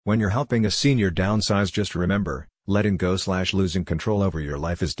When you're helping a senior downsize, just remember, letting go/losing control over your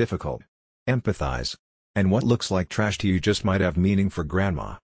life is difficult. Empathize. And what looks like trash to you just might have meaning for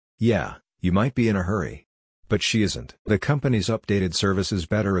grandma. Yeah, you might be in a hurry. But she isn't. The company's updated services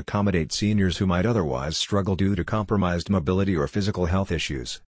better accommodate seniors who might otherwise struggle due to compromised mobility or physical health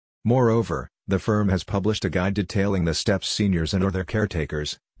issues. Moreover, the firm has published a guide detailing the steps seniors and/or their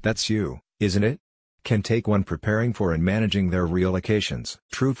caretakers, that's you, isn't it? Can take when preparing for and managing their relocations.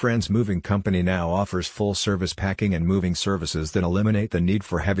 True Friends Moving Company now offers full-service packing and moving services that eliminate the need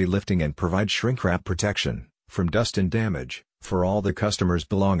for heavy lifting and provide shrink-wrap protection, from dust and damage, for all the customer's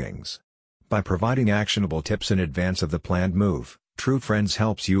belongings. By providing actionable tips in advance of the planned move, True Friends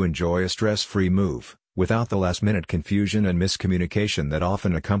helps you enjoy a stress-free move, without the last-minute confusion and miscommunication that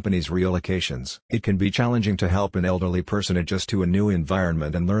often accompanies relocations. It can be challenging to help an elderly person adjust to a new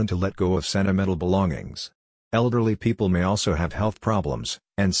environment and learn to let go of sentimental belongings. Elderly people may also have health problems,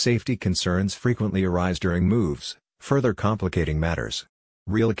 and safety concerns frequently arise during moves, further complicating matters.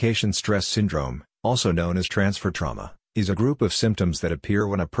 Relocation stress syndrome, also known as transfer trauma, is a group of symptoms that appear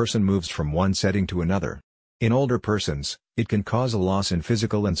when a person moves from one setting to another. In older persons, it can cause a loss in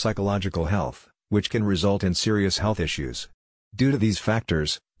physical and psychological health, which can result in serious health issues. Due to these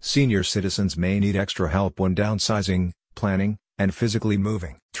factors, senior citizens may need extra help when downsizing, planning, and physically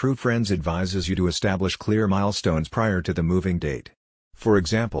moving. True Friends advises you to establish clear milestones prior to the moving date. For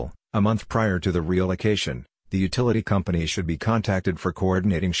example, a month prior to the relocation, the utility company should be contacted for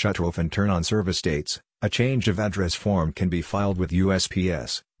coordinating shut-off and turn-on service dates. A change of address form can be filed with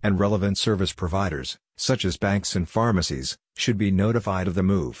USPS, and relevant service providers, such as banks and pharmacies, should be notified of the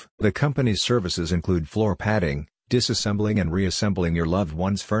move. The company's services include floor padding, disassembling and reassembling your loved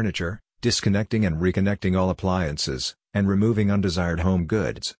one's furniture, disconnecting and reconnecting all appliances, and removing undesired home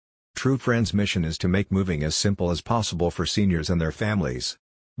goods. True Friends' mission is to make moving as simple as possible for seniors and their families.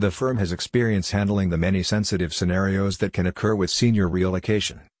 The firm has experience handling the many sensitive scenarios that can occur with senior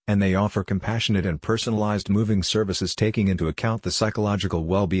relocation, and they offer compassionate and personalized moving services taking into account the psychological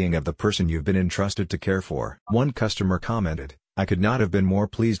well-being of the person you've been entrusted to care for. One customer commented, "I could not have been more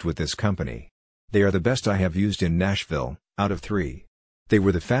pleased with this company. They are the best I have used in Nashville, out of 3. They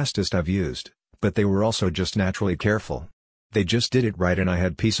were the fastest I've used, but they were also just naturally careful. They just did it right and I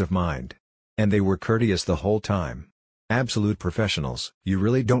had peace of mind. And they were courteous the whole time. Absolute professionals." You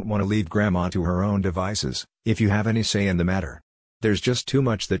really don't want to leave grandma to her own devices, if you have any say in the matter. There's just too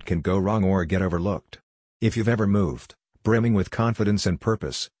much that can go wrong or get overlooked. If you've ever moved, brimming with confidence and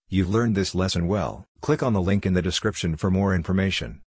purpose, you've learned this lesson well. Click on the link in the description for more information.